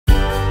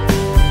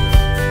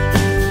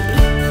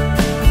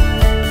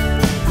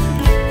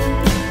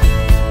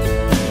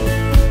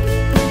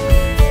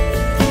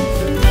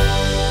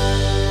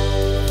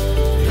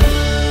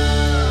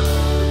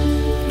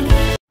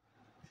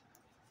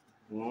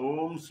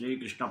Sri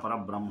Krishna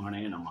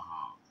Parabrahmane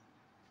Namaha.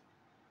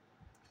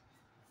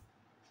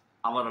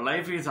 Our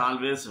life is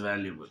always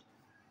valuable.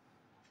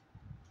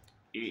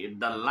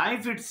 The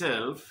life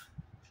itself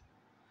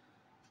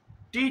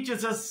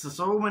teaches us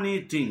so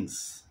many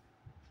things.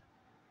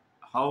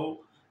 How?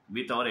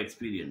 With our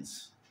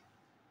experience.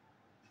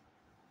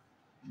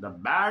 The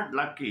bad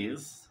luck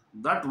is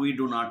that we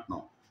do not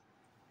know.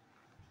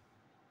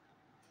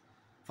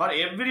 For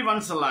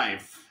everyone's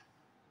life,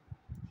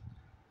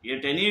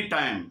 at any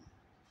time,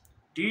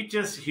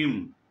 teaches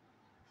him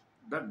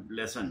the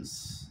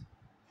lessons,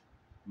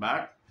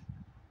 but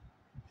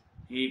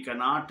he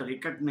cannot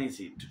recognize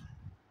it.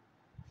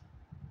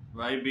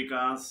 Why?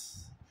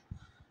 Because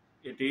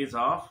it is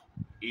of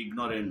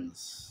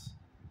ignorance.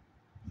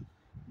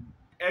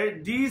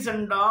 These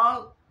and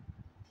all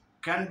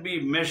can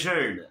be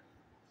measured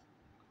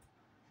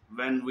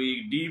when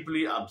we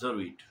deeply observe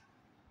it.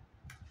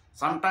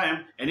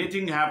 Sometimes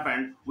anything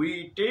happened,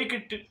 we take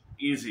it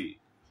easy.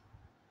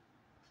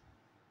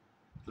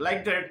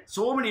 Like that,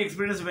 so many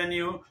experiences when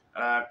you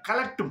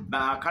collect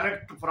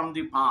from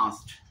the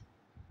past,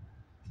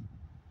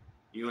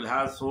 you will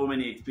have so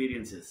many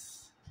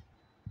experiences.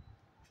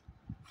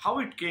 How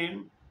it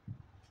came?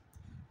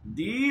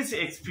 These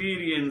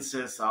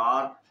experiences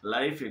are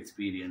life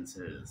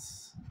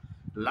experiences.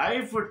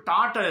 Life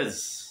taught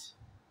us,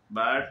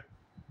 but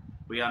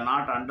we are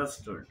not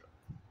understood.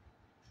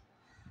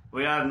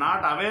 We are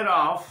not aware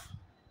of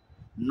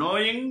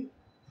knowing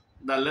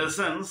the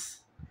lessons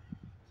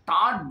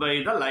taught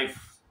by the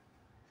life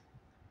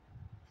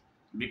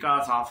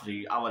because of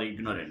our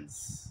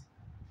ignorance.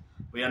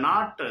 We are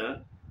not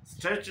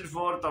stretched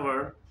forth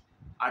our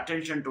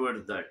attention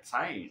towards that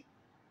side.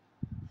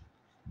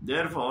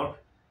 Therefore,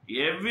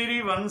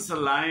 everyone's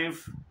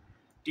life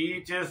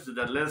teaches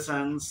the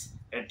lessons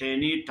at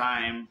any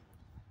time,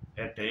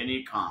 at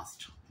any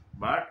cost.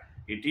 But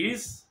it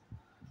is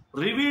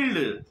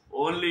revealed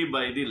only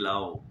by the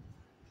love.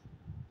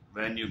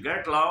 When you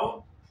get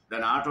love,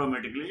 then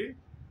automatically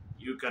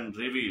you can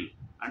reveal.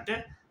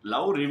 And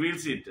love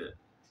reveals it,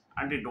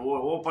 and it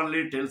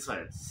openly tells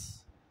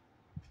us.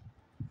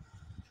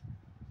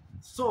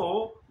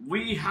 So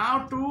we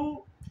have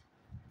to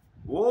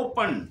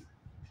open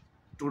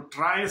to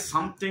try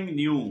something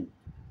new,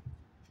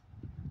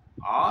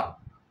 or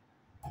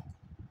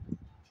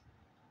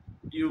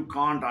you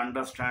can't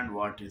understand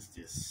what is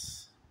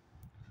this.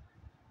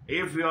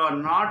 If you are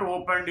not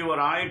opened your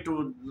eye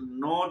to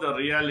know the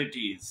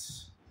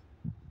realities,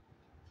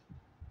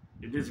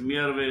 it is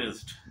mere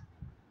waste.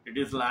 It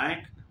is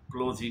like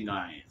closing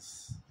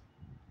eyes.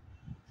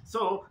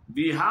 So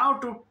we have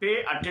to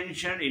pay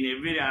attention in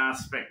every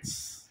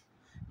aspects.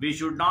 We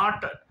should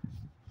not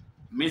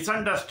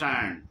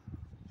misunderstand.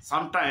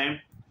 Sometimes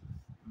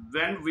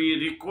when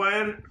we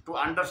require to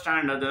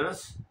understand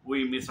others,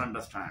 we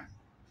misunderstand.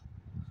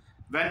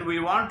 When we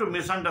want to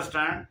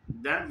misunderstand,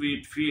 then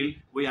we feel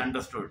we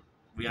understood.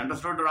 We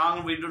understood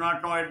wrong, we do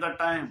not know at that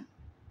time.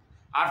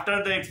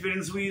 After the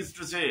experience, we used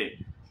to say,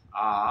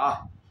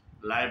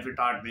 life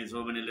taught me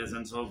so many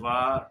lessons so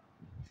far.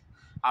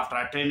 After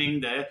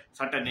attaining the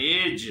certain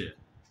age,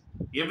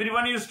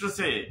 everyone used to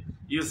say,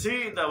 you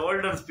see the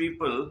older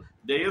people,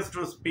 they used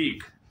to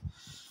speak,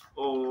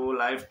 oh,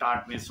 life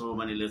taught me so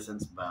many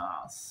lessons,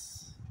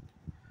 boss.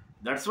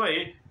 That's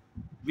why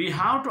we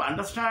have to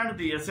understand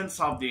the essence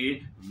of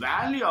the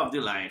value of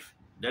the life.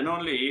 Then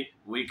only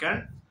we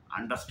can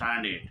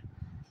understand it.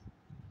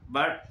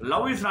 But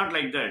love is not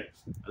like that.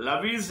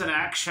 Love is an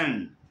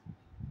action.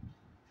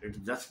 It's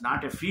just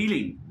not a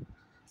feeling.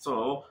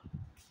 So,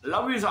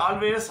 love is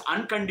always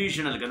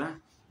unconditional.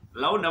 Kada?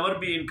 Love never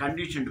be in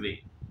conditioned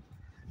way.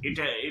 It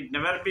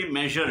never be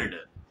measured.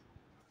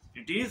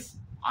 It is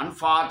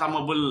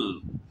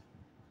unfathomable.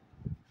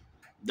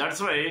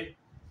 That's why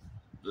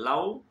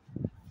love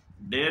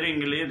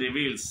daringly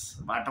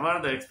reveals whatever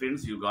the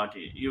experience you got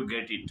it, you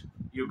get it,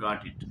 you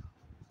got it.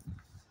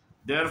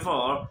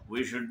 Therefore,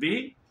 we should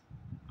be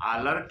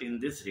alert in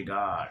this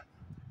regard.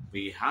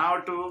 We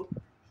have to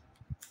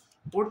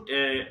put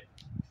a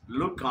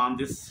look on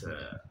this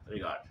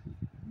regard.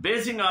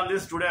 Basing on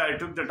this, today I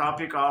took the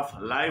topic of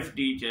life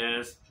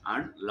teaches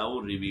and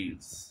love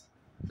reveals.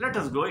 Let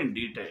us go in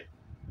detail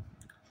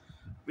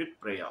with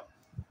prayer.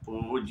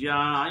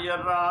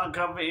 Pujyaya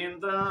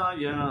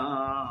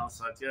Raghavendaya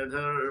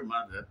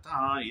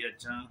Satyadharmadhataya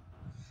Cha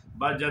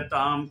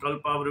Bhajatam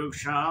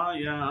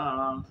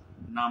Kalpavrukshaya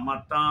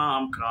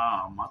Namatam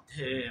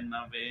Kamathe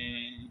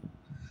Nave.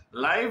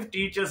 Life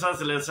teaches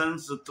us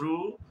lessons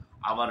through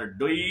our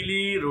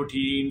daily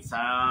routines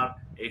or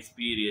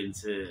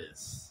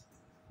experiences.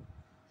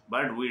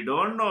 But we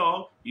don't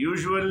know,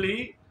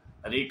 usually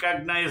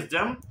recognize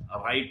them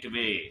right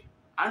way.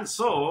 And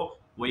so,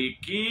 we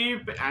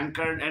keep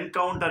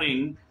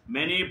encountering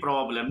many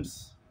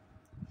problems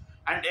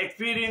and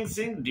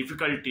experiencing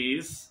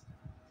difficulties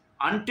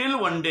until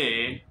one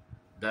day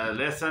the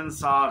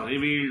lessons are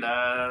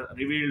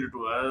revealed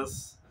to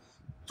us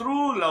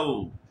through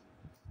love.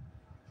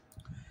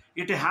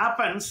 It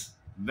happens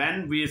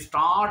when we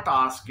start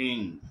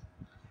asking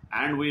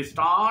and we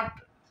start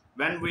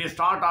When we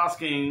start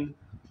asking,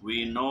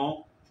 we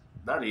know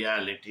the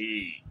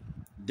reality.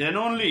 Then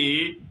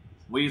only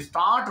we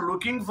start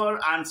looking for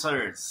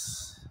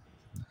answers.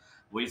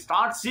 We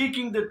start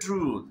seeking the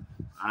truth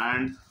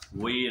and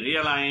we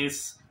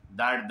realize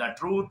that the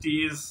truth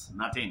is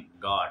nothing,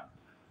 God.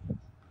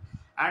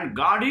 And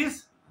God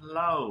is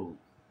love.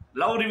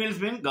 Love reveals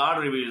means God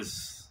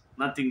reveals.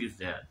 Nothing is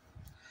there.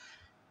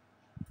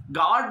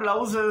 God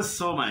loves us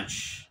so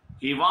much.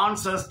 He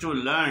wants us to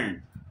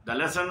learn the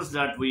lessons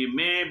that we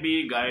may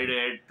be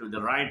guided to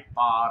the right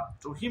path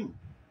to Him.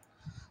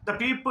 The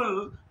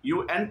people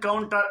you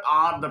encounter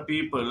are the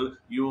people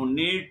you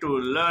need to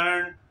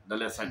learn the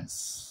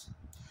lessons.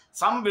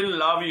 Some will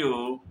love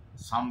you,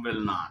 some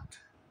will not.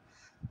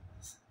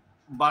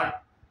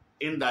 But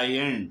in the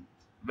end,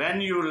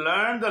 when you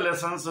learn the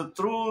lessons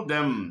through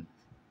them,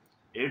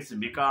 it's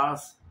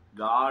because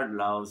God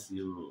loves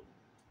you.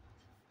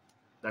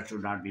 That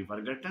should not be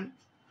forgotten.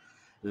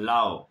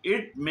 Love.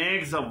 It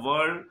makes the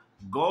world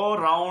go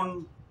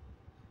round,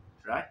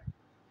 right?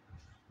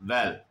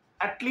 Well,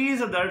 at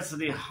least that's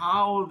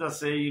how the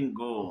saying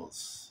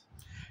goes.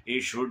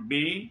 It should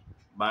be,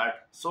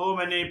 but so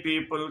many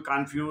people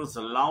confuse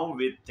love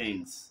with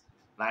things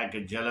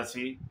like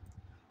jealousy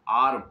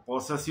or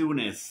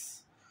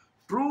possessiveness.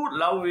 True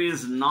love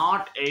is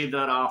not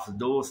either of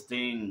those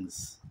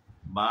things,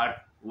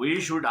 but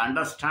we should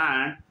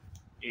understand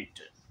it.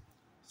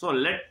 So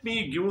let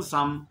me give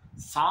some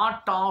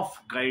sort of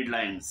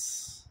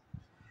guidelines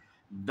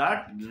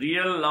that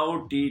real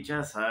love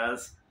teaches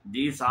us.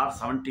 These are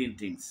 17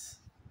 things.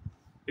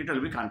 It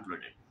will be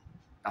concluded.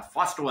 The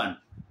first one,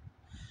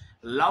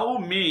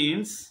 love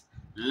means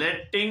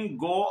letting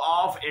go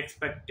of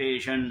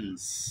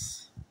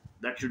expectations.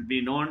 That should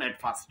be known at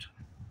first.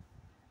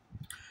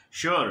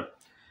 Sure,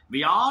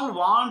 we all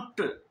want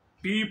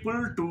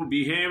people to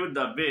behave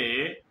the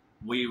way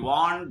we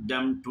want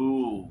them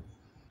to.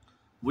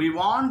 We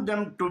want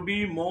them to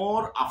be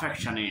more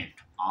affectionate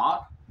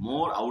or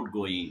more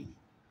outgoing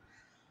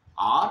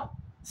or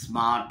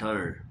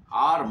smarter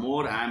or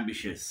more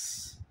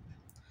ambitious.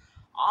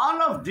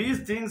 All of these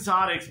things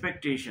are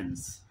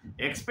expectations.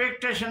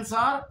 Expectations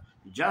are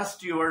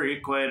just your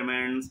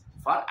requirements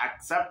for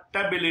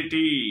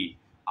acceptability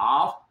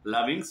of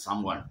loving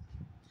someone.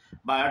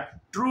 But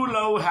true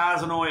love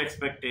has no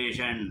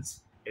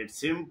expectations. It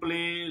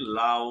simply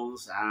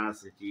loves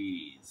as it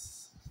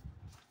is.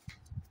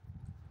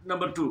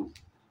 Number 2,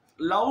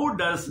 love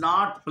does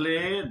not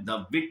play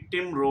the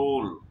victim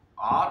role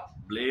or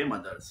blame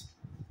others.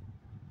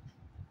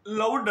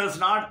 Love does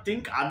not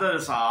think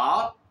others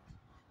are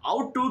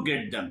out to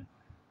get them.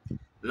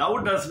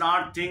 Love does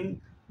not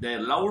think their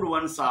loved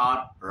ones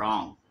are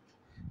wrong.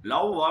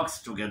 Love works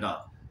together.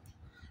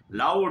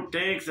 Love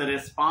takes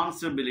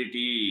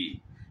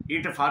responsibility.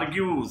 It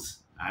forgives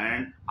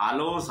and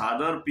allows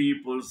other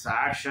people's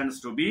actions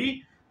to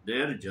be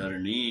their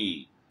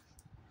journey.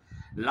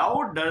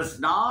 Love does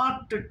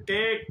not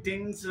take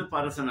things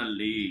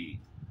personally.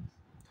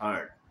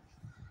 Third,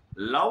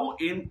 love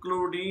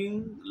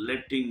including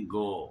letting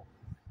go.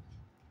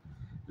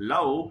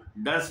 Love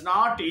does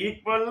not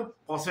equal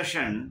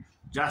possession,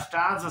 just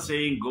as the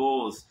saying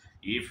goes,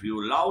 if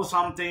you love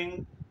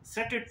something,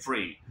 set it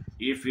free.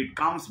 If it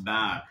comes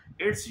back,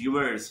 it's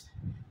yours.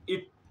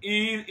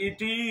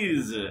 It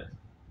is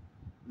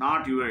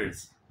not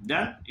yours.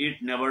 Then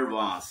it never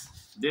was.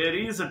 There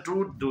is a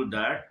truth to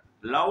that.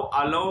 Love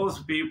allows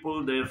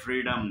people their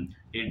freedom.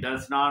 It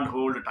does not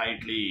hold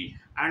tightly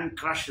and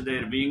crush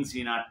their wings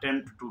in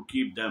attempt to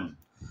keep them.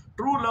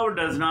 True love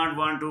does not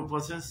want to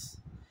possess.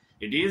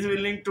 It is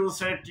willing to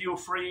set you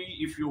free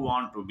if you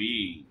want to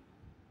be.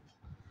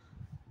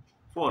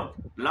 Fourth,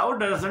 love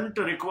doesn't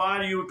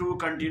require you to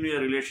continue a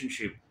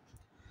relationship.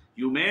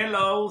 You may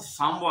love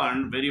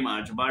someone very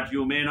much, but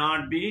you may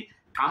not be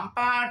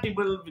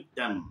compatible with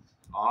them,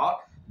 or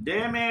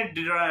they may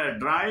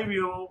drive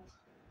you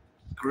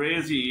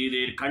crazy,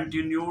 their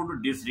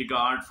continued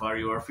disregard for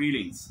your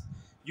feelings.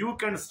 You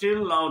can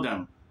still love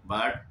them,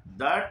 but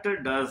that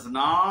does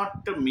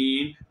not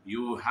mean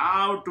you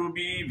have to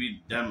be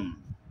with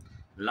them.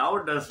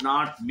 Love does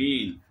not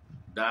mean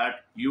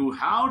that you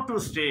have to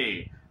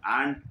stay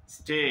and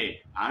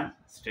stay and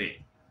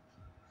stay.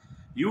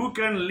 You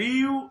can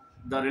leave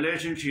the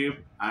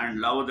relationship and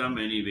love them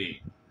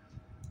anyway.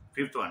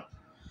 Fifth one,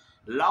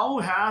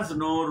 love has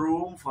no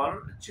room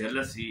for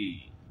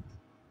jealousy.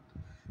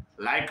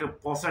 Like a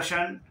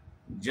possession,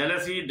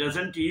 jealousy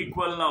doesn't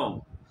equal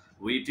love.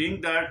 We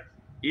think that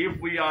if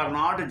we are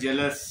not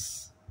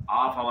jealous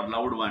of our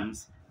loved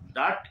ones,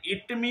 that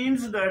it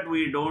means that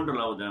we don't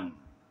love them.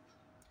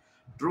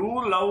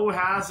 True love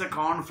has a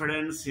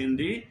confidence in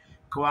the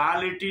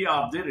quality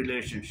of the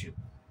relationship.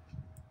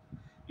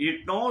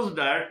 It knows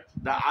that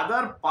the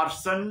other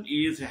person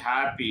is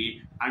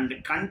happy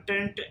and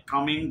content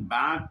coming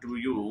back to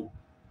you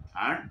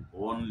and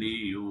only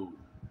you.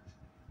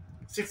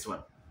 Sixth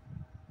one,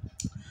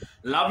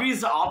 love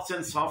is the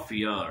absence of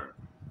fear.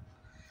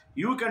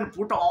 You can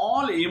put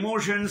all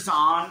emotions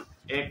on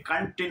a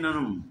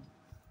continuum.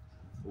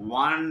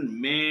 One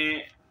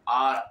may,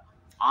 or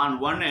on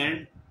one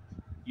end,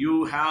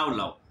 you have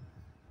love.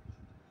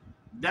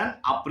 Then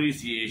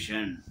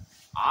appreciation.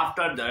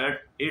 After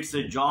that, it's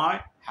a joy,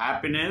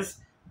 happiness,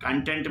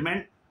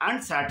 contentment,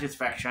 and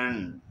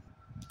satisfaction.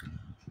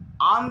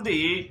 On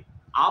the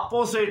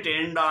opposite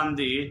end, on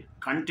the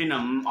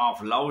continuum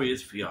of love,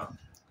 is fear.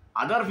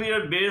 Other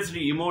fear based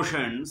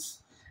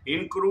emotions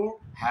include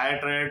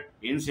hatred,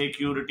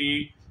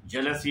 insecurity,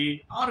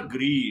 jealousy, or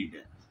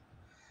greed.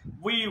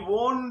 We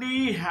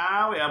only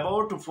have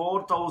about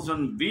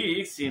 4,000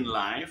 weeks in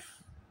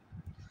life,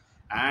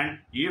 and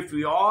if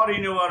you are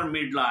in your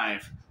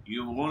midlife,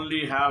 you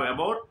only have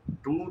about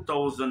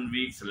 2,000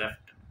 weeks left.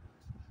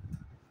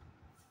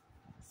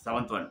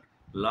 Seventh one,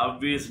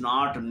 love is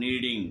not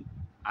needing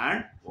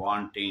and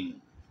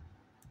wanting.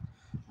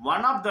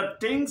 One of the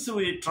things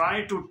we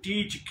try to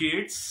teach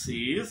kids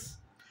is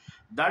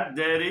that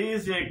there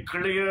is a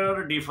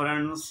clear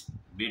difference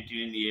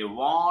between a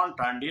want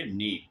and a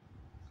need.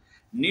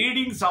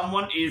 Needing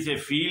someone is a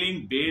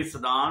feeling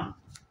based on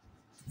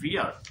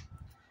fear.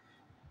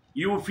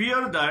 You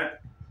fear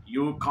that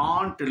you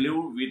can't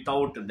live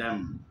without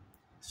them,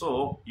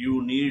 so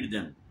you need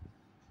them.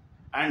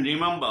 And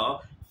remember,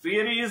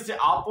 fear is the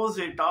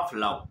opposite of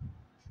love.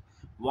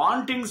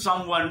 Wanting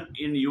someone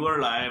in your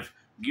life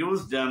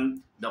gives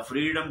them the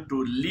freedom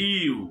to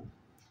leave,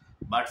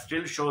 but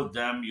still shows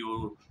them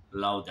you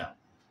love them.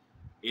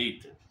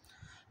 Eighth,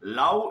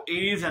 love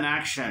is an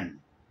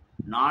action,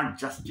 not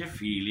just a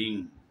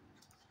feeling.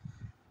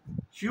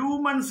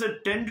 Humans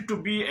tend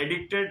to be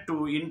addicted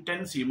to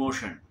intense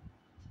emotion,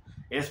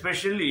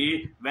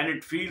 especially when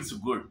it feels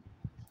good.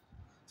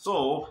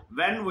 So,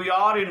 when we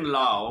are in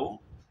love,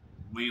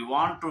 we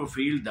want to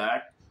feel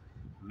that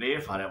way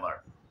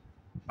forever.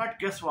 But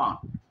guess what?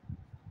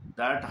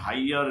 That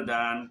higher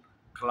than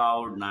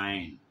cloud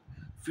nine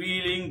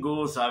feeling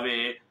goes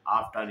away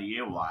after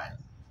a while.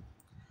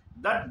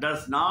 That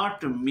does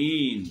not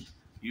mean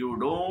you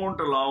don't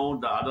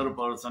love the other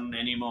person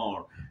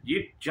anymore.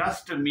 It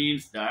just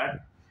means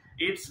that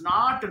it's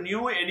not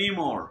new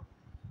anymore.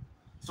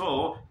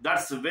 So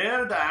that's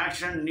where the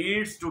action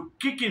needs to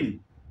kick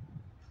in.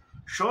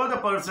 Show the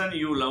person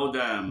you love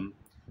them.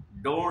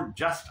 Don't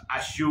just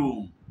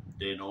assume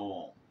they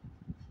know.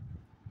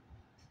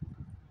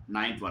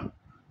 Ninth one,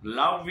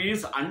 love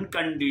is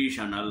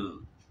unconditional.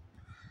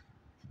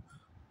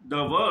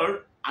 The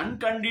word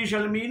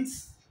unconditional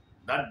means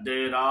that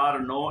there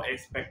are no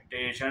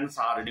expectations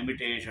or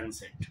limitations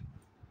set.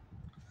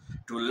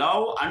 To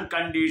love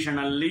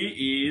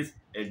unconditionally is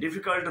a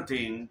difficult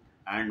thing,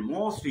 and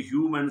most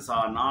humans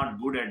are not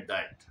good at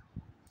that.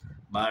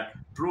 But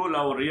true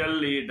love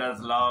really does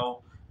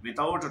love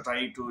without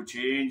trying to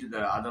change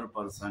the other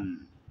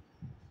person.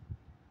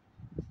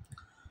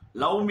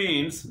 Love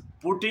means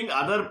putting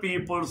other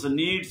people's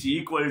needs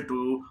equal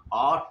to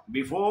or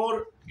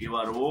before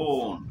your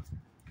own.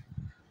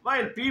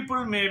 While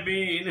people may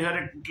be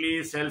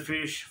inherently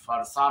selfish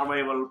for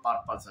survival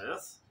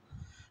purposes,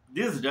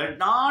 this does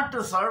not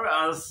serve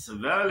us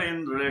well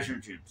in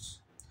relationships.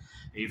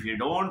 If you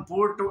don't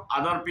put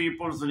other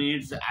people's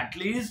needs at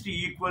least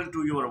equal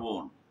to your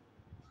own,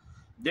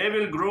 they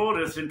will grow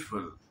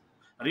resentful.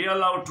 Real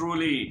love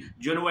truly,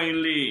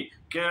 genuinely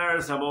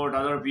cares about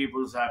other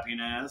people's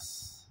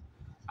happiness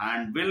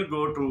and will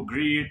go to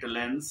great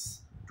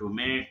lengths to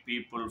make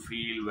people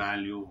feel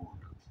valued.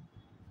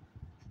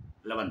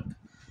 11th,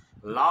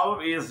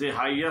 love is the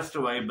highest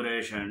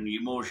vibration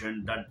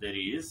emotion that there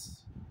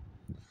is.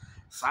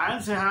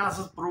 Science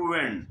has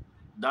proven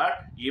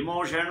that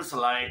emotions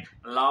like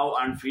love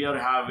and fear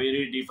have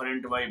very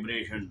different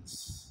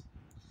vibrations.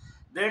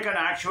 They can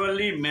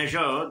actually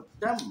measure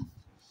them.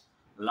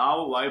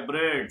 Love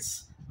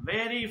vibrates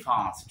very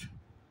fast,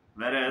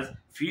 whereas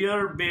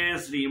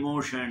fear-based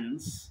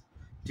emotions,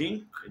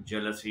 think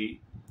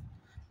jealousy,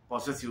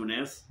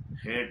 possessiveness,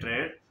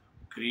 hatred,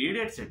 greed,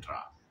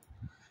 etc.,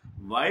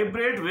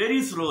 vibrate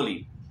very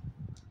slowly.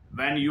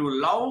 When you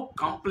love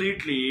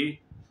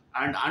completely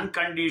and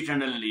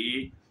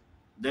unconditionally,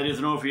 there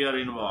is no fear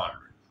involved.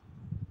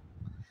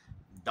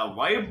 The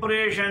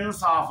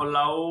vibrations of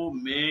love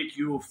make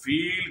you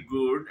feel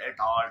good at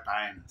all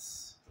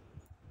times.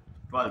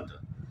 12th,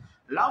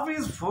 love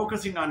is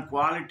focusing on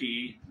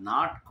quality,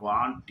 not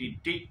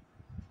quantity.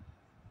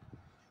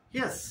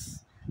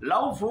 Yes,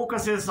 love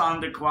focuses on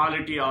the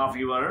quality of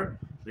your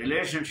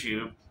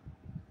relationship,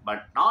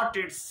 but not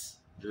its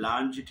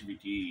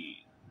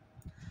longevity.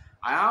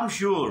 I am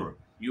sure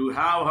you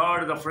have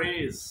heard the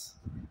phrase,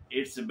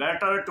 it's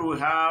better to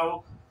have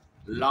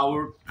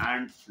loved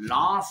and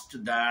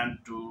lost than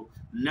to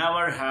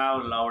never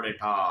have loved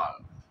at all.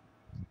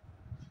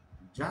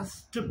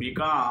 Just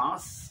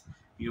because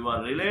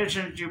your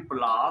relationship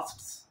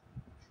lasts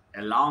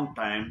a long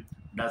time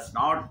does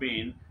not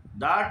mean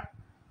that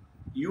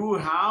you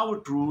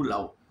have true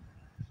love.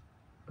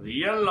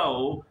 Real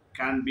love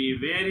can be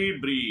very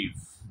brief.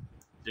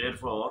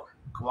 Therefore,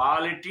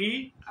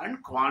 quality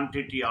and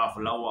quantity of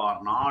love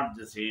are not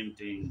the same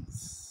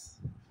things.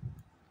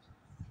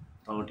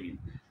 13.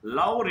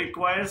 Love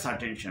requires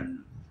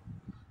attention.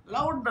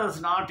 Love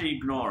does not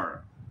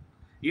ignore.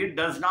 It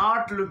does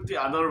not look the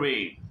other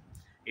way.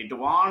 It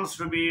wants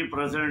to be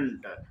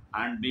present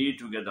and be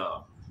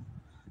together.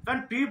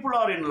 When people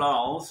are in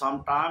love,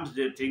 sometimes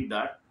they think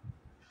that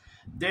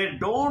they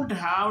don't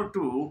have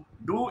to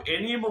do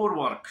any more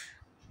work.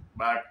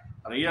 But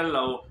real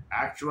love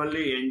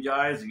actually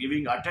enjoys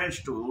giving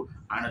attention to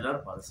another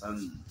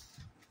person.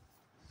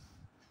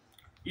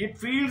 It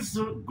feels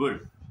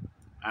good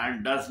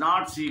and does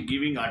not see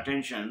giving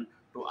attention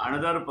to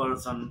another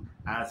person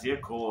as a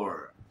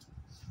core.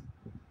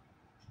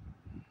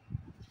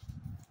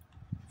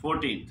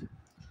 14th,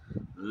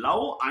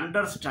 love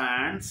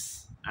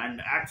understands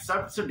and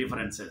accepts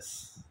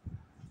differences.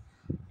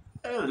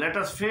 Let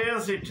us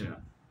face it.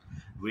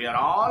 We are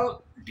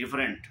all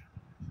different.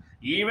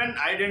 Even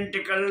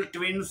identical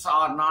twins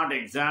are not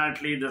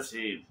exactly the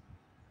same.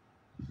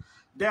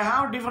 They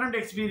have different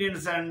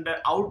experiences and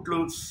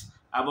outlooks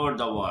about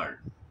the world.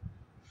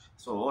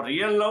 So,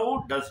 real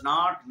love does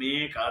not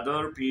make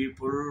other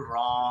people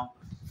wrong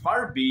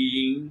for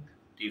being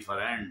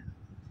different.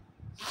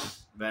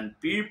 When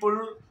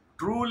people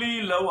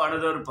truly love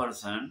another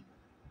person,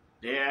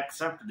 they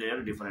accept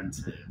their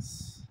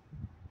differences.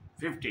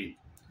 15.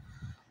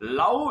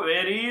 Love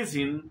varies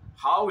in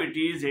how it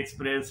is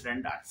expressed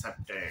and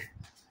accepted.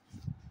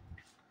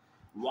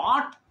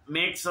 What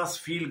makes us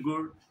feel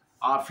good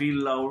or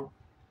feel loved?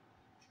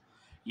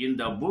 In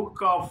the book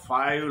of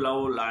 5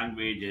 Love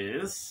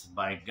Languages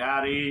by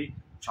Gary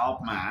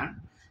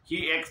Chapman,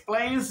 he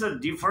explains the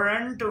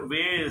different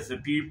ways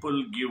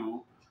people give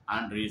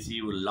and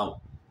receive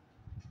love.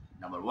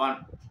 Number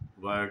 1,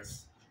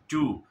 words.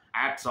 2,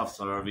 acts of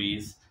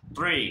service.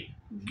 3,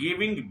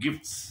 giving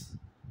gifts.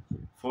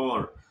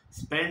 4,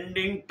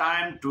 spending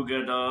time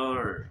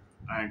together.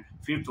 And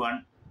 5th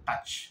one,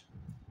 touch.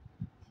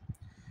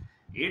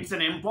 It's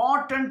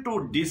important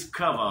to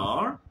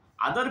discover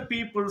other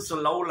people's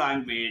love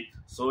language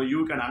so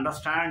you can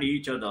understand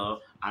each other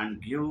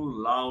and give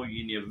love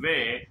in a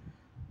way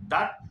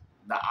that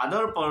the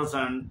other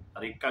person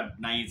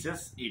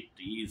recognizes it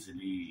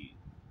easily.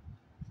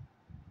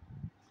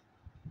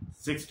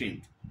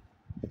 16th,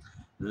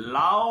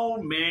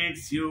 love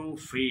makes you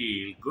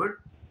feel good,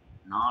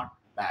 not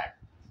bad.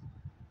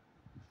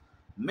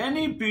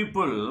 Many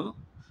people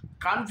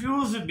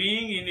confuse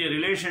being in a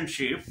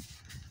relationship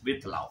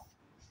with love.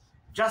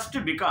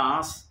 Just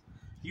because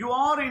you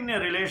are in a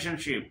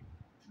relationship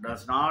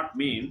does not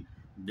mean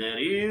there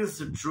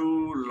is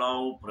true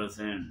love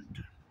present.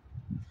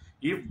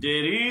 If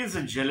there is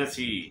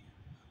jealousy,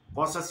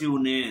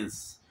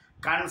 possessiveness,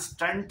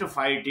 constant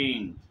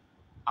fighting,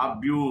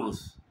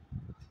 abuse,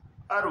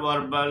 or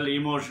verbal,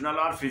 emotional,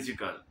 or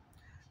physical,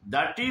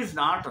 that is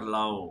not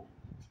love.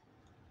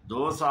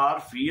 Those are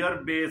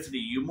fear-based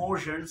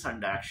emotions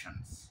and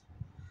actions.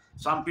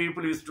 Some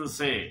people used to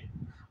say,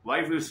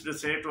 wife used to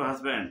say to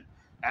husband,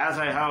 as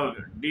I have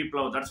deep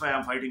love, that's why I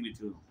am fighting with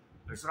you.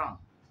 That's wrong.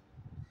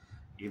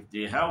 If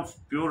they have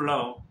pure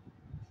love,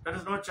 there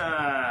is no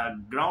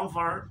ground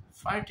for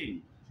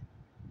fighting.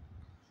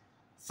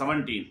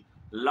 17.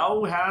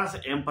 Love has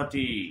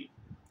empathy.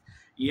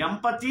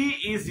 Empathy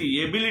is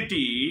the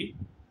ability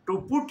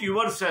to put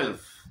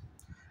yourself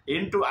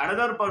into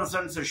another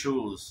person's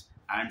shoes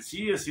and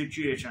see a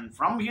situation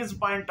from his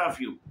point of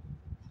view.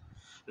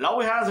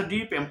 Love has a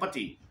deep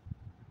empathy.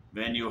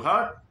 When you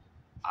hurt,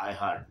 I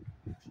hurt.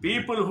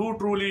 People who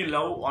truly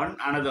love one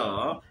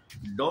another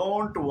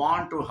don't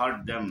want to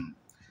hurt them.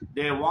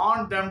 They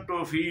want them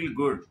to feel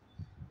good.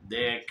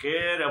 They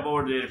care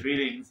about their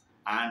feelings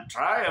and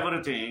try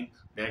everything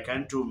they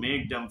can to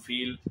make them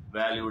feel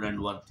valued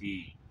and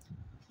worthy.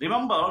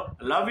 Remember,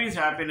 love is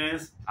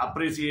happiness,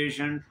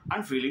 appreciation,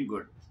 and feeling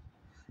good.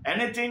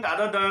 Anything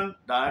other than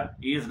that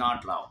is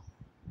not love.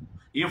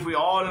 If we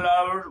all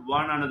loved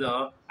one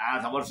another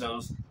as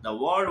ourselves, the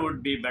world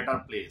would be a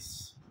better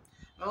place.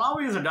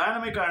 Love is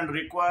dynamic and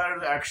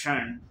requires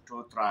action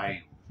to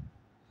thrive.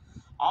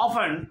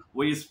 Often,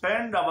 we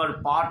spend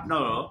our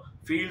partner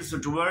feels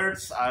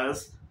towards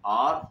us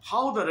or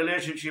how the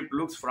relationship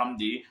looks from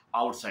the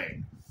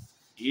outside,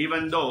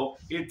 even though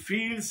it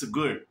feels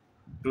good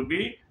to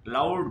be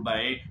loved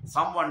by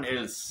someone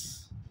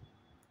else.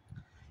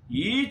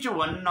 Each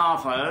one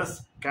of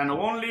us can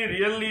only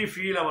really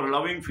feel our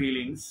loving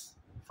feelings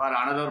for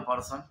another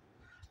person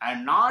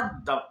and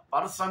not the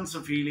person's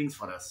feelings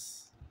for us.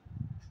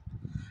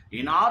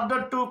 In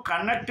order to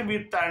connect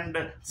with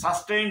and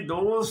sustain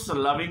those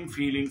loving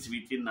feelings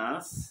within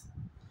us,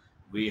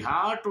 we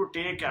have to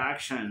take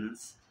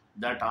actions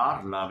that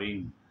are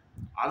loving.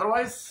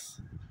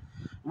 Otherwise,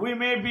 we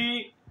may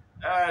be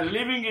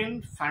living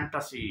in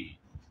fantasy.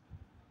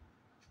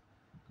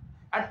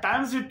 At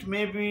times it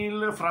may be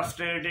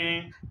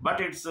frustrating, but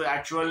it's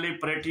actually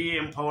pretty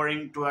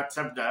empowering to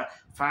accept the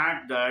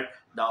fact that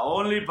the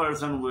only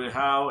person we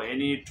have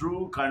any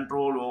true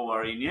control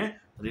over in a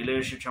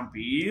relationship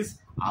is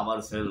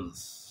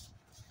ourselves.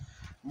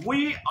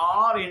 We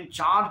are in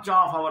charge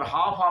of our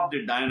half of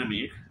the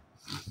dynamic.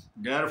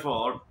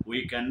 Therefore,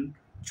 we can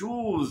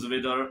choose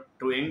whether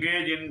to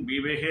engage in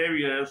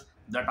behaviors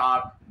that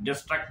are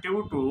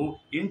destructive to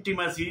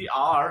intimacy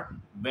or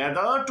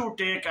whether to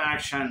take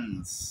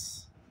actions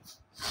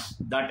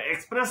that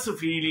express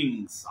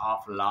feelings of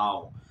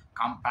love,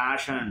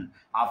 compassion,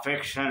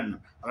 affection,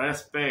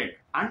 respect,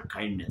 and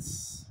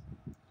kindness.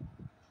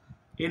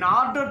 In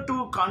order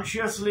to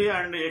consciously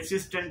and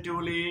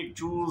existentially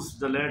choose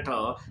the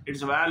latter,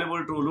 it's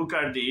valuable to look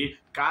at the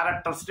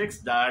characteristics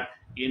that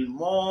in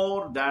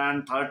more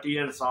than 30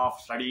 years of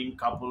studying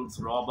couples,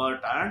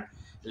 Robert and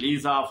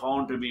Lisa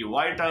found to be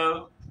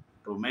vital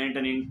to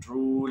maintaining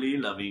truly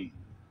loving.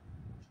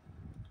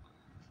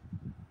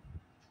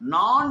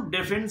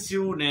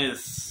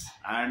 Non-defensiveness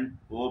and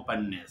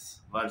openness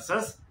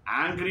versus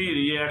angry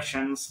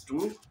reactions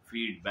to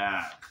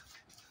feedback.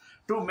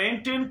 To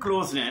maintain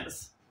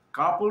closeness,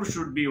 couples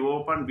should be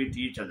open with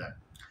each other,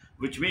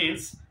 which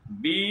means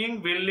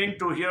being willing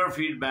to hear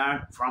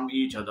feedback from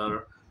each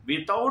other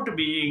without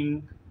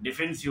being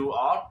defensive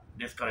or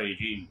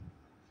discouraging.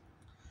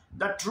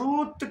 The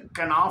truth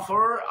can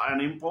offer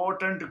an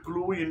important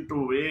clue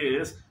into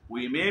ways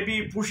we may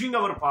be pushing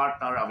our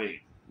partner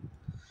away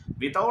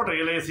without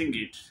realizing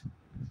it.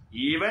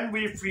 Even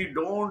if we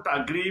don't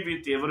agree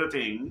with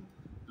everything,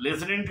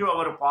 listening to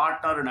our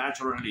partner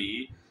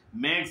naturally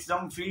makes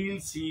them feel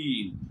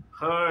seen,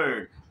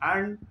 heard,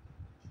 and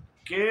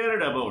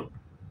cared about.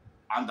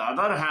 On the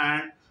other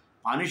hand,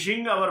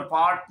 punishing our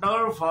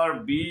partner for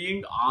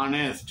being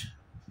honest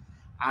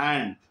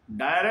and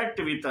direct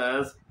with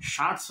us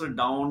shuts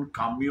down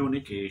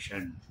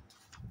communication.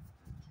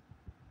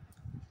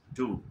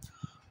 2.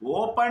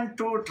 Open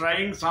to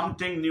trying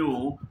something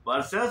new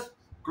versus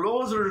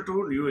closer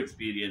to new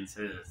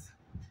experiences.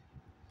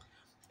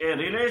 A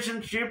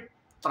relationship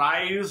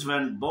thrives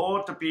when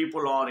both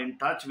people are in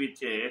touch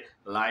with a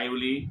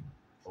lively,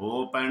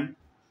 open,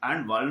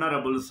 and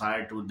vulnerable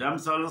side to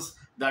themselves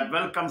that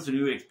welcomes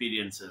new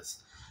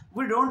experiences.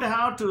 We don't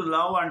have to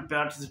love and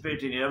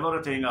participate in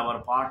everything our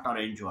partner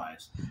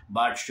enjoys,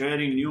 but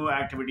sharing new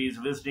activities,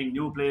 visiting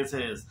new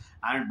places,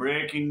 and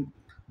breaking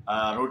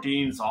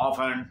routines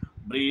often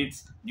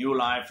breathes new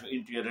life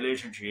into a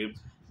relationship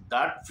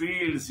that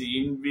feels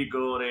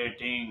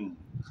invigorating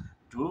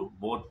to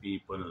both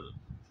people.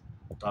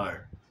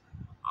 Third,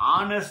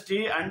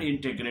 honesty and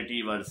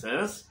integrity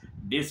versus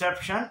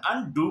deception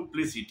and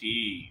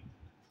duplicity.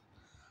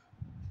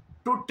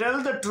 To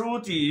tell the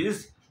truth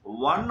is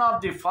one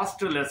of the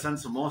first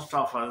lessons most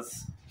of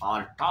us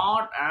are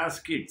taught as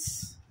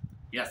kids.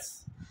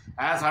 Yes,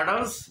 as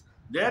adults,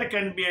 there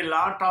can be a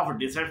lot of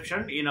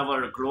deception in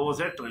our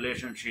closet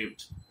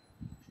relationships.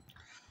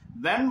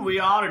 When we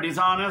are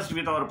dishonest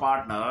with our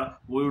partner,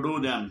 we do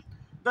them,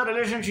 the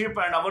relationship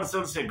and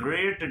ourselves a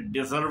great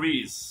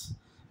disservice.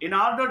 In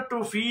order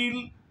to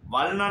feel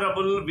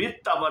vulnerable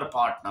with our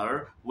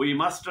partner, we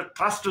must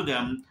trust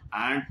them,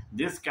 and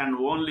this can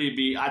only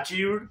be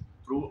achieved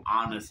through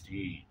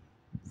honesty.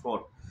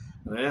 4.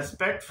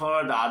 Respect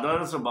for the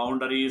other's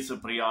boundaries,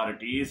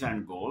 priorities,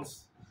 and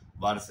goals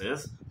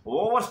versus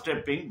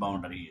overstepping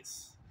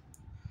boundaries.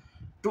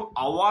 To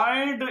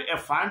avoid a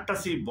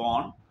fantasy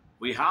bond,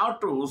 we have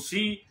to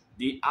see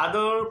the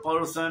other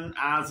person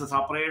as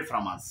separate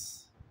from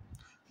us.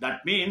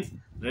 That means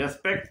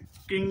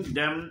respecting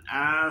them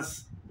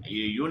as a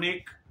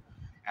unique,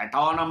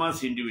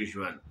 autonomous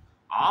individual.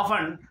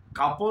 Often,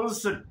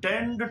 couples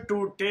tend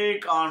to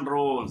take on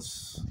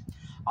roles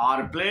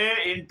or play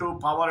into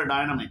power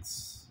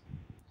dynamics.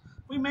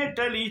 We may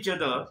tell each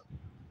other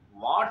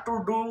what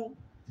to do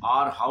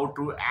or how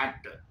to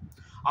act,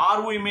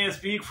 or we may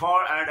speak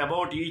for and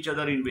about each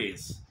other in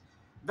ways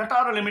that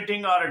are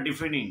limiting or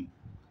defining.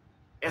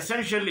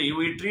 Essentially,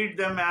 we treat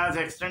them as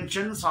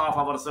extensions of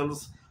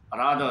ourselves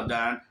rather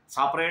than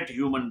separate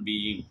human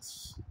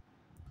beings.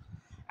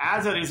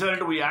 As a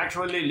result, we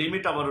actually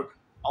limit our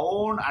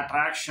own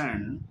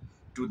attraction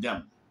to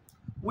them.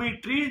 We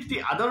treat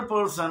the other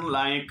person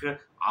like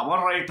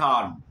our right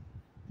arm.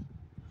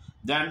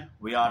 Then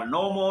we are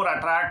no more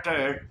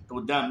attracted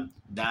to them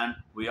than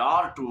we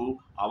are to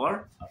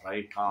our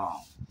right arm.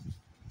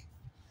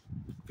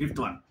 Fifth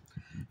one,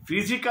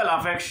 physical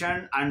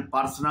affection and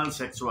personal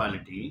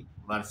sexuality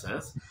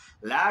versus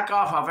lack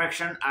of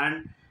affection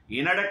and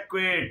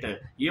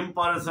inadequate,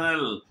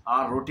 impersonal,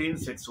 or routine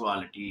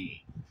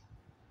sexuality.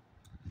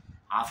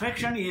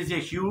 Affection is a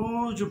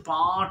huge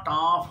part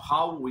of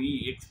how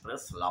we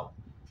express love.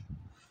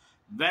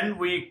 When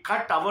we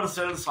cut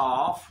ourselves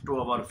off to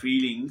our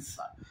feelings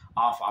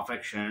of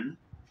affection,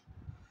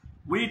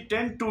 we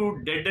tend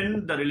to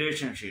deaden the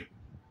relationship.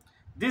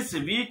 This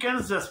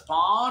weakens the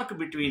spark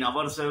between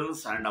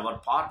ourselves and our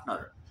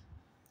partner.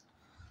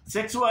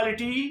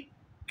 Sexuality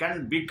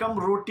can become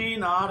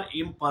routine or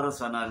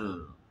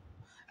impersonal,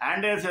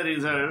 and as a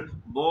result,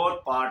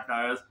 both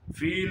partners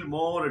feel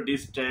more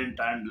distant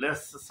and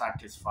less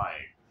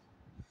satisfied.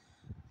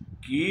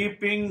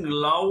 Keeping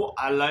love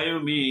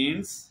alive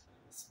means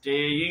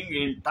staying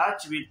in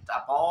touch with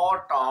a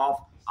part of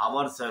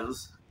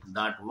ourselves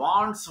that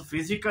wants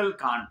physical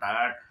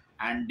contact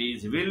and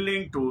is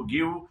willing to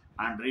give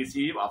and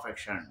receive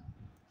affection.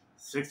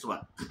 Sixth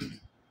one,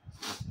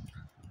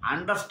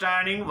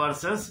 understanding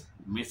versus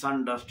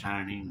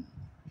misunderstanding.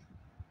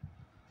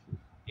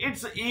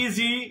 It's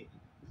easy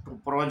to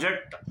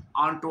project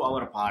onto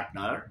our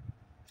partner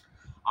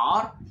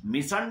or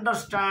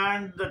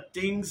misunderstand the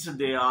things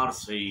they are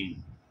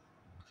saying,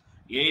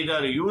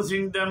 either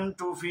using them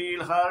to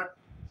feel hurt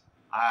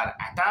or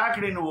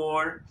attacked in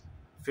old,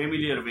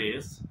 familiar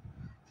ways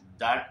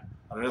that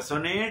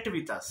resonate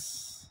with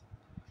us.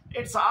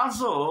 It's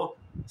also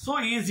so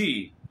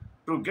easy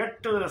to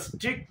get to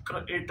stick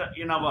it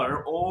in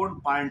our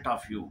own point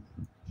of view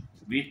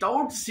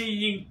without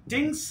seeing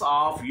things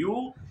of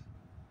you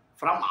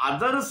from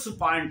others'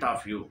 point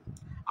of view,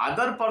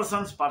 other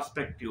person's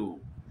perspective.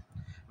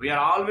 We are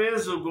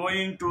always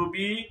going to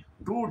be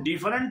two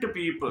different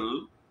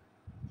people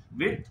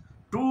with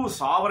two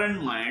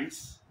sovereign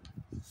minds,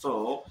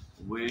 so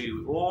we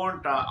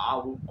won't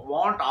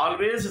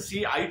always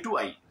see eye to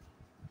eye.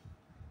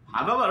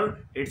 However,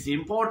 it's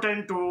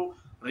important to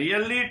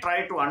really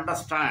try to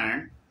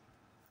understand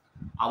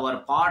our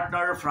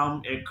partner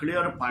from a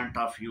clear point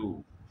of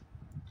view.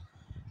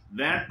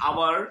 When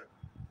our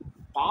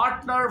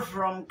partner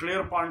from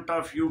clear point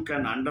of view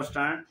can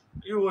understand,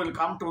 you will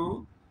come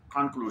to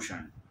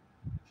conclusion.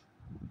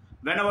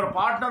 When our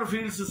partner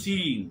feels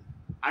seen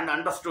and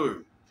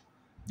understood,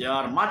 they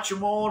are much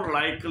more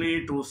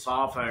likely to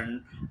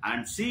soften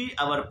and see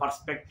our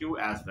perspective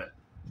as well.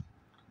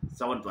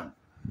 Seventh one,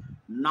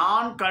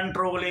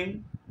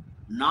 non-controlling,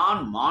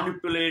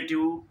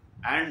 non-manipulative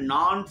and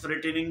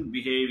non-threatening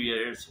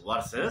behaviors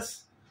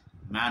versus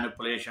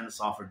manipulations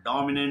of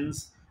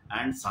dominance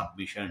and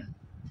submission.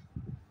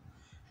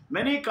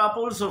 Many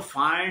couples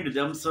find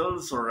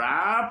themselves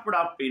wrapped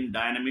up in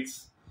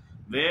dynamics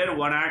where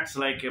one acts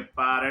like a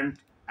parent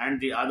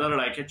and the other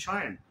like a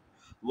child.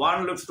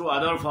 One looks to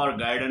other for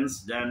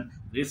guidance, then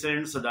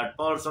resents that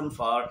person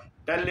for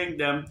telling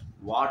them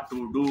what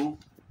to do,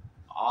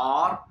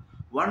 or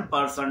one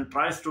person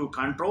tries to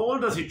control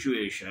the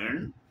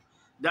situation,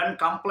 then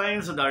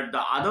complains that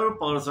the other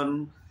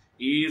person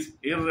is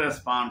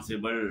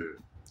irresponsible,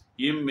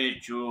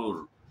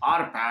 immature,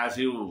 or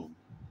passive.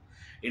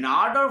 In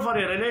order for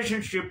a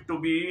relationship to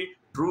be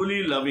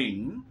truly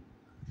loving,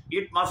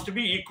 it must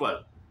be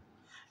equal.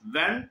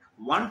 When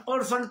one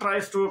person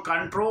tries to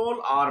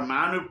control or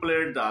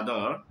manipulate the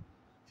other,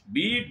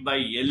 be it by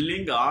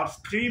yelling or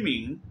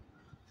screaming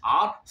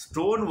or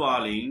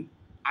stonewalling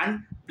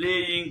and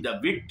playing the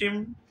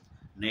victim,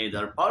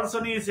 neither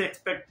person is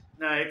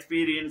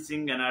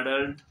experiencing an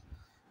adult,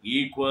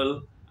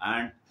 equal,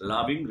 and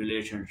loving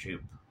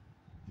relationship.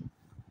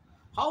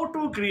 How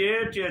to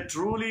create a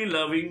truly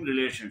loving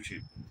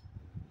relationship?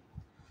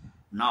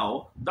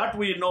 Now that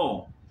we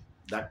know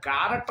the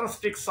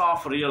characteristics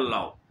of real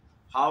love,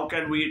 how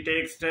can we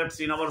take steps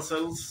in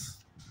ourselves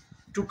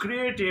to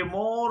create a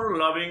more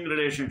loving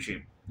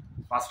relationship?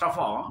 First of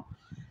all,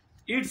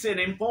 it's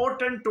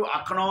important to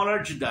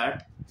acknowledge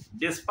that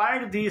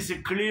despite these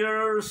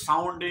clear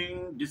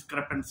sounding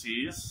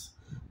discrepancies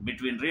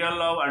between real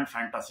love and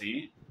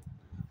fantasy,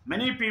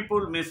 many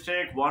people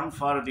mistake one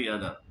for the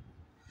other.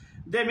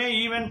 They may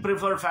even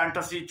prefer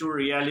fantasy to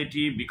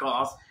reality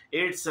because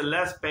it's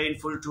less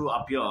painful to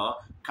appear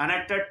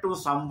connected to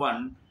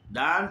someone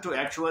than to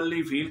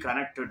actually feel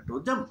connected to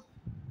them.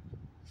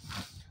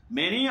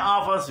 Many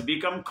of us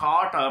become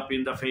caught up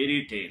in the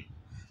fairy tale.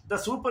 The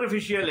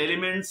superficial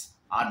elements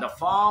are the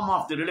form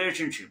of the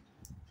relationship.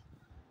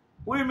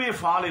 We may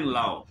fall in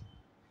love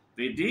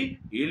with the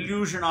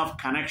illusion of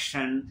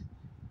connection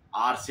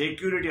or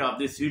security of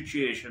the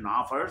situation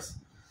offers,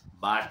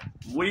 but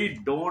we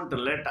don't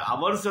let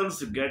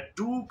ourselves get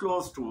too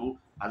close to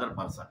other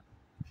person.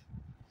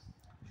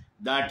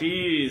 That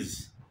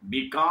is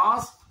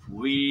because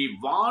we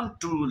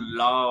want to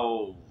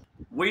love.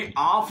 We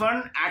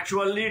often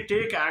actually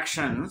take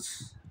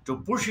actions to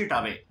push it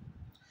away.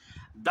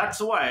 That's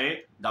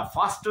why the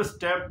first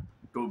step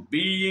to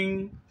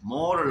being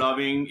more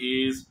loving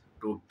is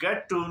to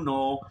get to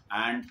know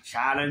and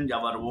challenge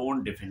our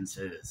own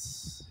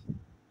defenses.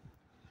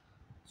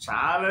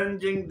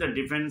 Challenging the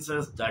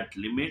defenses that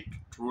limit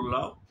true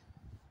love.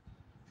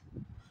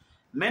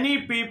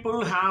 Many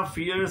people have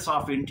fears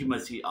of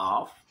intimacy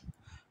of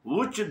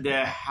which they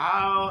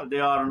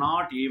are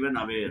not even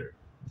aware.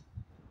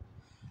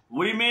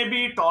 We may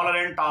be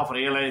tolerant of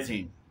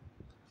realizing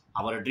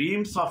our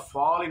dreams of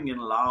falling in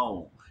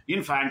love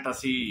in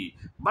fantasy,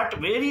 but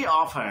very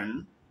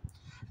often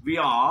we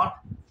are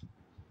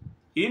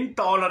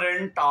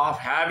intolerant of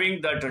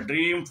having that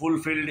dream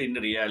fulfilled in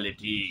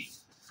reality.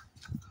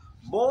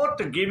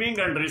 Both giving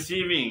and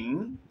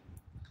receiving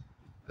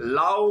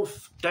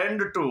love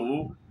tend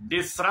to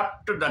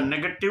disrupt the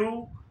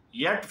negative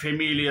yet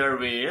familiar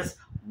ways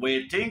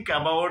we think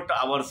about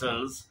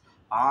ourselves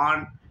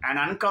on an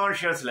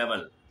unconscious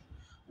level.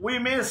 We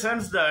may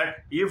sense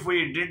that if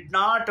we did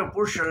not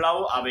push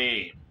love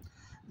away,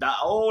 the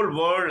whole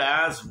world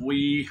as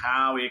we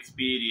have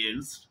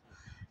experienced,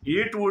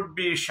 it would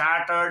be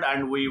shattered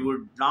and we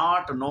would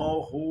not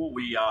know who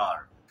we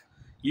are.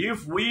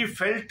 If we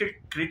felt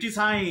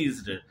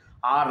criticized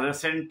or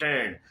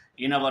resented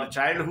in our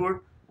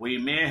childhood, we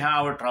may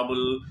have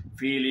trouble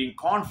feeling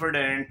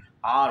confident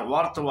or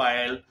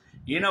worthwhile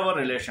in our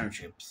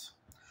relationships.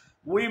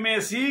 We may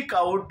seek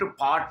out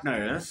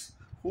partners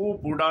who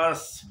put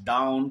us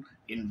down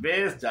in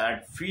ways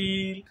that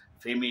feel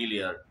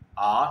familiar,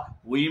 or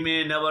we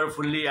may never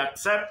fully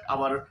accept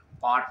our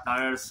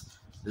partner's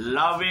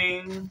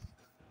loving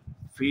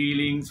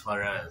feelings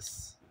for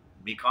us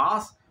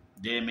because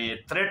they may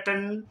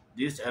threaten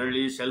this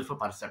early self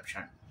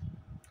perception.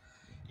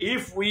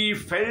 If we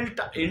felt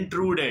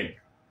intruded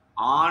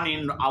on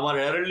in our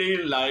early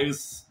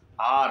lives,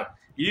 or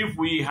if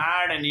we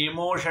had an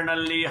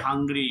emotionally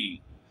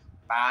hungry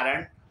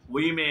parent,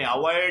 we may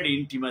avoid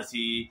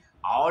intimacy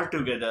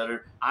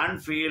altogether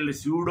and feel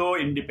pseudo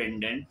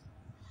independent,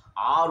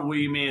 or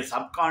we may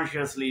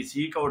subconsciously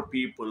seek out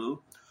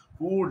people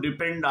who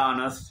depend on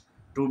us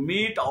to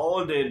meet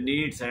all their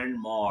needs and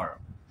more.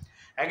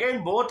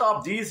 Again, both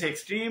of these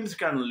extremes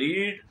can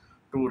lead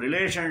to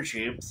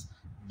relationships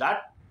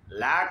that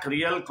lack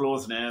real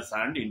closeness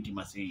and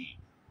intimacy.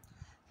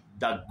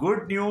 The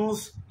good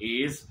news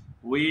is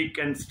we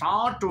can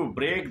start to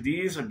break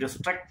these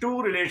destructive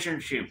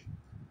relationships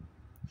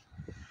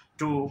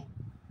to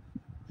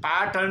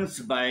patterns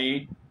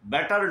by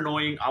better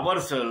knowing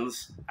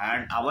ourselves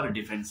and our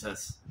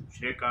defenses.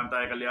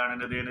 Shrikantai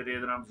Kalyanana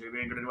Denadram, Sri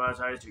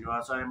Venkatavasai,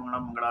 Srivasai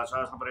Mangalam,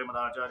 Mangalasasana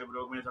Premadacharya,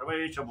 Brogme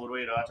Sarvesha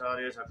Purvai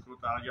Acharya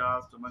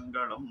Sakrutaya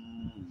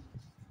Mangalam.